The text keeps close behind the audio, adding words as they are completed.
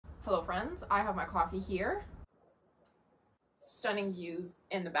Hello friends, I have my coffee here, stunning views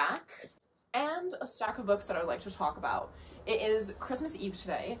in the back, and a stack of books that I would like to talk about. It is Christmas Eve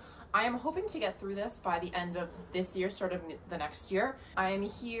today. I am hoping to get through this by the end of this year, start of the next year. I am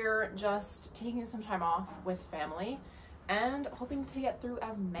here just taking some time off with family and hoping to get through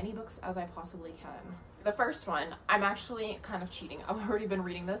as many books as I possibly can. The first one, I'm actually kind of cheating. I've already been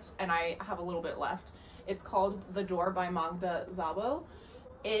reading this and I have a little bit left. It's called The Door by Magda Szabo.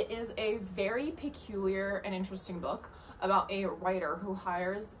 It is a very peculiar and interesting book about a writer who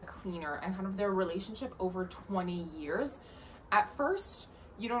hires a cleaner and kind of their relationship over 20 years. At first,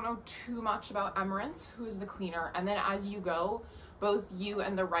 you don't know too much about Emerence, who's the cleaner, and then as you go, both you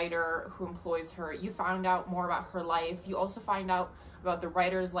and the writer who employs her, you find out more about her life. You also find out about the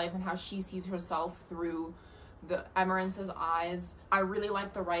writer's life and how she sees herself through the Emerence's eyes. I really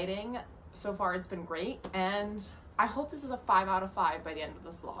like the writing. So far it's been great, and I hope this is a 5 out of 5 by the end of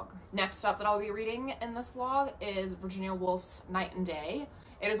this vlog. Next up that I'll be reading in this vlog is Virginia Woolf's Night and Day.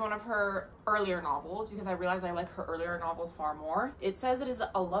 It is one of her earlier novels because I realized I like her earlier novels far more. It says it is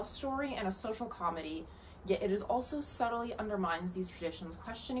a love story and a social comedy, yet it is also subtly undermines these traditions,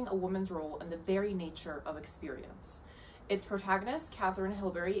 questioning a woman's role in the very nature of experience. Its protagonist, Catherine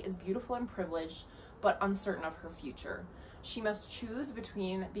Hilbery, is beautiful and privileged, but uncertain of her future. She must choose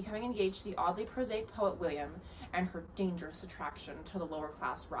between becoming engaged to the oddly prosaic poet William and her dangerous attraction to the lower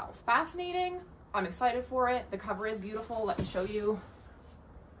class Ralph. Fascinating. I'm excited for it. The cover is beautiful. Let me show you.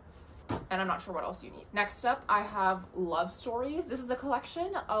 And I'm not sure what else you need. Next up, I have Love Stories. This is a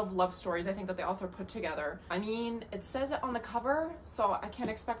collection of love stories I think that the author put together. I mean, it says it on the cover, so I can't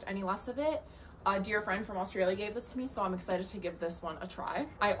expect any less of it. A dear friend from Australia gave this to me, so I'm excited to give this one a try.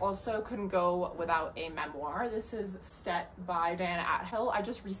 I also couldn't go without a memoir. This is Stet by Diana Athill. I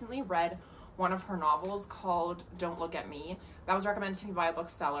just recently read one of her novels called Don't Look at Me. That was recommended to me by a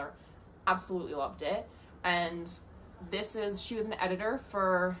bookseller. Absolutely loved it. And she was an editor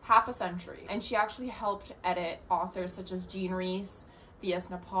for half a century, and she actually helped edit authors such as Jean Rhys, V.S.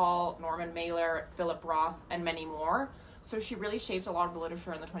 Naipaul, Norman Mailer, Philip Roth, and many more. So she really shaped a lot of the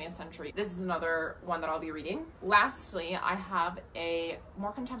literature in the 20th century. This is another one that I'll be reading. Lastly, I have a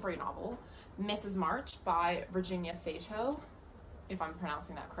more contemporary novel, Mrs. March by Virginia Fato, if I'm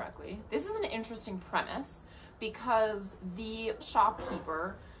pronouncing that correctly. This is an interesting premise because the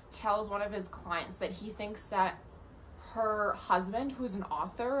shopkeeper tells one of his clients that he thinks that her husband, who's an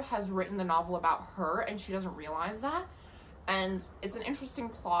author, has written the novel about her and she doesn't realize that. And it's an interesting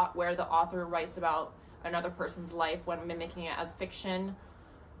plot where the author writes about another person's life when mimicking it as fiction.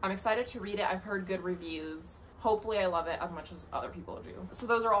 I'm excited to read it. I've heard good reviews. Hopefully I love it as much as other people do. So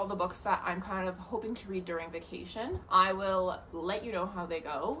those are all the books that I'm kind of hoping to read during vacation. I will let you know how they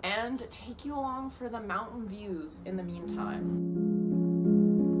go and take you along for the mountain views in the meantime.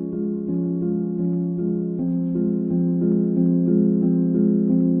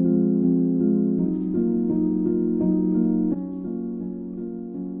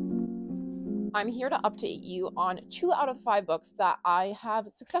 I'm here to update you on 2 out of 5 books that I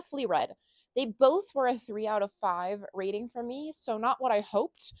have successfully read. They both were a 3 out of 5 rating for me, so not what I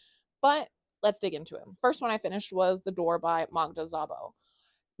hoped, but let's dig into it. First one I finished was The Door by Magda Szabo.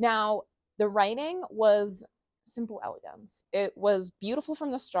 Now, the writing was simple elegance. It was beautiful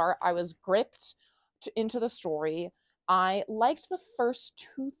from the start. I was gripped into the story. I liked the first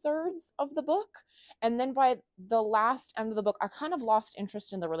 2/3 of the book. And then by the last end of the book, I kind of lost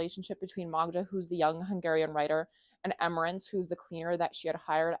interest in the relationship between Magda, who's the young Hungarian writer, and Emerence, who's the cleaner that she had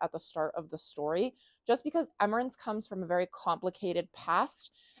hired at the start of the story, just because Emerence comes from a very complicated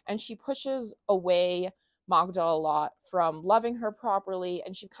past, and she pushes away Magda a lot from loving her properly,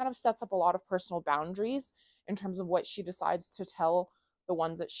 and she kind of sets up a lot of personal boundaries in terms of what she decides to tell the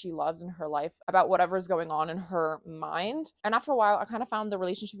ones that she loves in her life about whatever's going on in her mind. And after a while, I kind of found the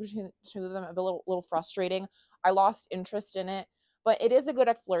relationship between the two of them a little frustrating. I lost interest in it, but it is a good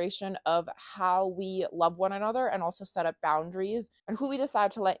exploration of how we love one another and also set up boundaries and who we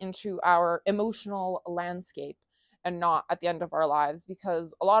decide to let into our emotional landscape and not at the end of our lives,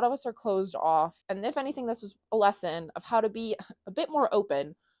 because a lot of us are closed off. And if anything, this was a lesson of how to be a bit more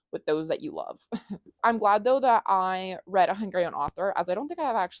open with those that you love. I'm glad though that I read a Hungarian author, as I don't think I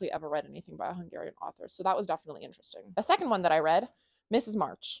have actually ever read anything by a Hungarian author, so that was definitely interesting. The second one that I read, Mrs.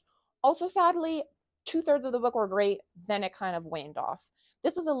 March. Also sadly, 2/3 of the book were great, then it kind of waned off.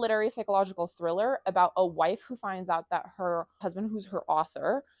 This was a literary psychological thriller about a wife who finds out that her husband, who's her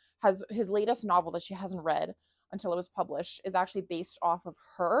author, has his latest novel that she hasn't read until it was published, is actually based off of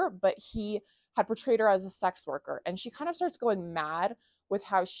her, but he had portrayed her as a sex worker, and she kind of starts going mad with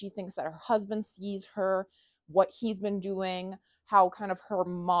how she thinks that her husband sees her, what he's been doing, how kind of her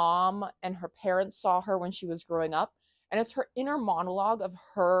mom and her parents saw her when she was growing up. And it's her inner monologue of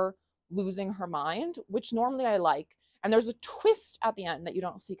her losing her mind, which normally I like. And there's a twist at the end that you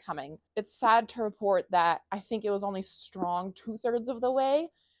don't see coming. It's sad to report that I think it was only strong 2/3 of the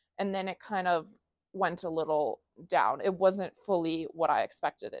way, and then it kind of went a little down. It wasn't fully what I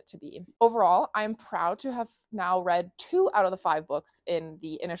expected it to be. Overall, I'm proud to have now read 2 out of the 5 books in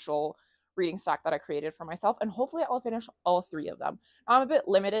the initial reading stack that I created for myself, and hopefully I'll finish all 3 of them. I'm a bit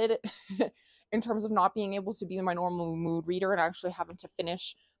limited in terms of not being able to be my normal mood reader and actually having to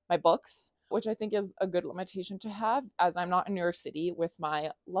finish my books, which I think is a good limitation to have, as I'm not in New York City with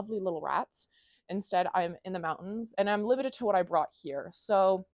my lovely little rats. Instead, I'm in the mountains and I'm limited to what I brought here.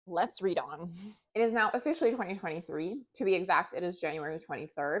 So let's read on. It is now officially 2023. To be exact, it is January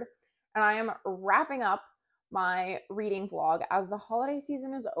 23rd. And I am wrapping up my reading vlog as the holiday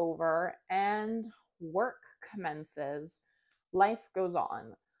season is over and work commences. Life goes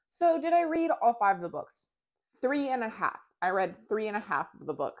on. So did I read all 5 of the books? 3.5. I read 3.5 of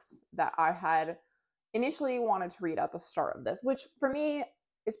the books that I had initially wanted to read at the start of this, which for me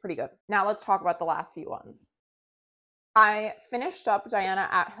is pretty good. Now let's talk about the last few ones. I finished up Diana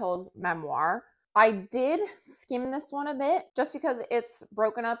Attill's memoir. I did skim this one a bit just because it's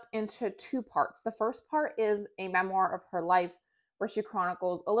broken up into 2 parts. The first part is a memoir of her life where she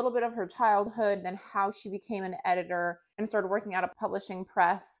chronicles a little bit of her childhood, then how she became an editor and started working at a publishing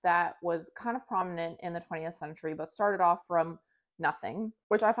press that was kind of prominent in the 20th century, but started off from nothing,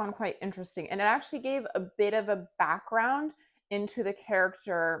 which I found quite interesting. And it actually gave a bit of a background into the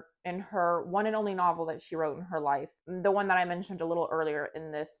character in her one and only novel that she wrote in her life, the one that I mentioned a little earlier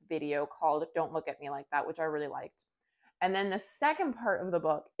in this video called Don't Look at Me Like That, which I really liked. And then the second part of the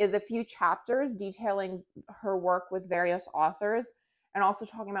book is a few chapters detailing her work with various authors and also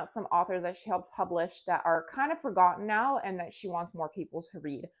talking about some authors that she helped publish that are kind of forgotten now and that she wants more people to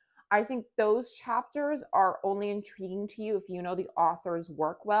read. I think those chapters are only intriguing to you if you know the author's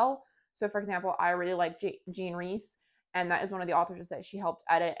work well. So for example, I really like Jean Rhys, and that is one of the authors that she helped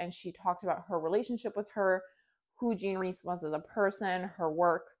edit, and she talked about her relationship with her, who Jean Rhys was as a person, her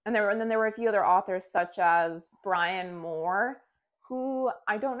work. And then there were a few other authors such as Brian Moore, who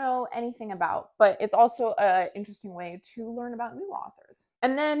I don't know anything about, but it's also an interesting way to learn about new authors.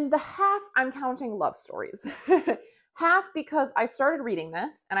 And then the half, I'm counting love stories. Half because I started reading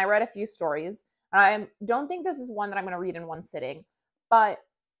this and I read a few stories. And I don't think this is one that I'm going to read in one sitting, but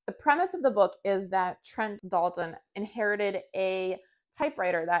the premise of the book is that Trent Dalton inherited a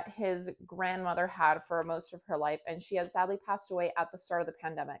typewriter that his grandmother had for most of her life, and she had sadly passed away at the start of the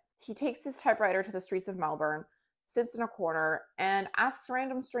pandemic. He takes this typewriter to the streets of Melbourne, sits in a corner, and asks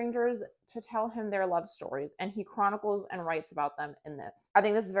random strangers to tell him their love stories, and he chronicles and writes about them in this. I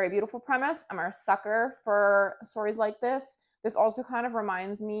think this is a very beautiful premise. I'm a sucker for stories like this. This also kind of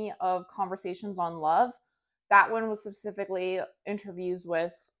reminds me of Conversations on Love. That one was specifically interviews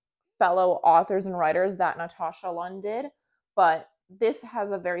with fellow authors and writers that Natasha Lunn did, but this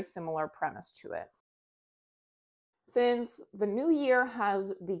has a very similar premise to it. Since the new year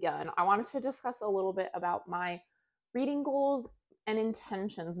has begun, I wanted to discuss a little bit about my reading goals and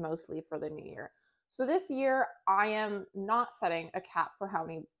intentions mostly for the new year. So this year, I am not setting a cap for how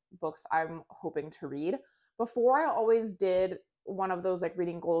many books I'm hoping to read. Before, I always did one of those like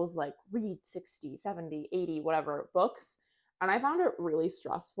reading goals, like read 60, 70, 80, whatever books. And I found it really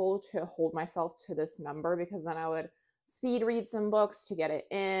stressful to hold myself to this number because then I would speed read some books to get it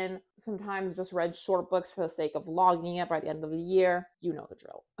in. Sometimes just read short books for the sake of logging it by the end of the year. You know the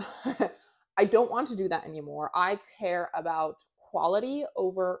drill. I don't want to do that anymore. I care about quality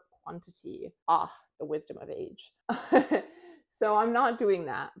over quantity. Ah, the wisdom of age. So I'm not doing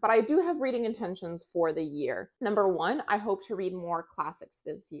that, but I do have reading intentions for the year. Number 1, I hope to read more classics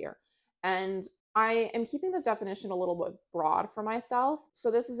this year. And I am keeping this definition a little bit broad for myself. So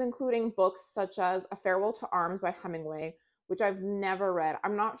this is including books such as A Farewell to Arms by Hemingway, which I've never read.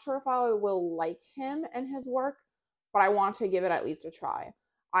 I'm not sure if I will like him and his work, but I want to give it at least a try.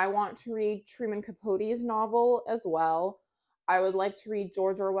 I want to read Truman Capote's novel as well. I would like to read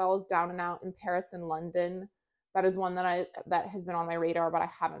George Orwell's Down and Out in Paris and London. That is one that has been on my radar, but I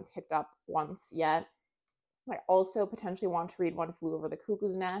haven't picked up once yet. I also potentially want to read One Flew Over the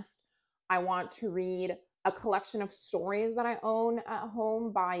Cuckoo's Nest. I want to read a collection of stories that I own at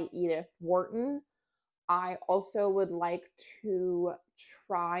home by Edith Wharton. I also would like to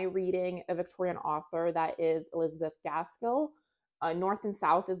try reading a Victorian author that is Elizabeth Gaskell. North and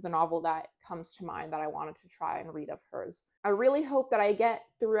South is the novel that comes to mind that I wanted to try and read of hers. I really hope that I get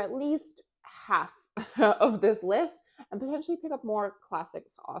through at least half of this list and potentially pick up more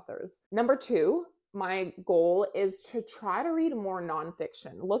classics authors. Number 2, my goal is to try to read more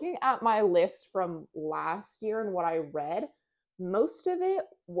nonfiction. Looking at my list from last year and what I read, most of it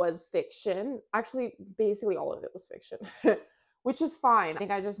was fiction. Actually, basically all of it was fiction, which is fine. I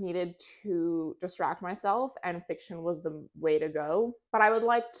think I just needed to distract myself, and fiction was the way to go. But I would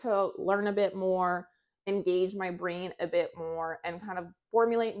like to learn a bit more, engage my brain a bit more, and kind of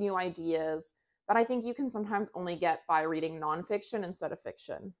formulate new ideas that I think you can sometimes only get by reading nonfiction instead of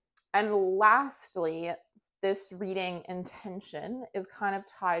fiction. And lastly, this reading intention is kind of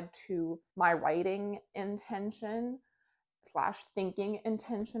tied to my writing intention / thinking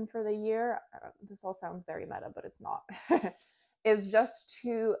intention for the year. This all sounds very meta, but it's not. Is just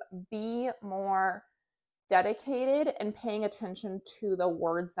to be more dedicated and paying attention to the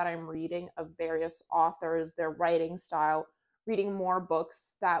words that I'm reading of various authors, their writing style, reading more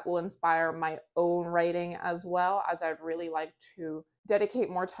books that will inspire my own writing as well, as I'd really like to dedicate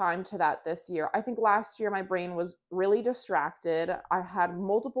more time to that this year. I think last year my brain was really distracted. I had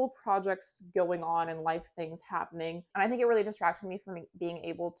multiple projects going on and life things happening, and I think it really distracted me from being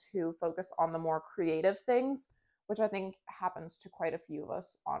able to focus on the more creative things, which I think happens to quite a few of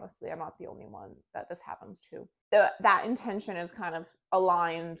us, honestly. I'm not the only one that this happens to. That intention is kind of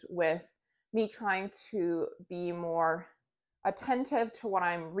aligned with me trying to be more attentive to what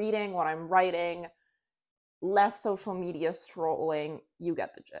I'm reading, what I'm writing, less social media strolling. You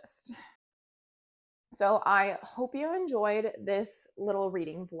get the gist. So I hope you enjoyed this little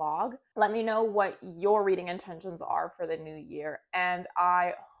reading vlog. Let me know what your reading intentions are for the new year, and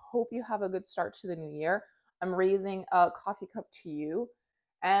I hope you have a good start to the new year. I'm raising a coffee cup to you,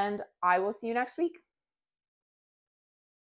 and I will see you next week.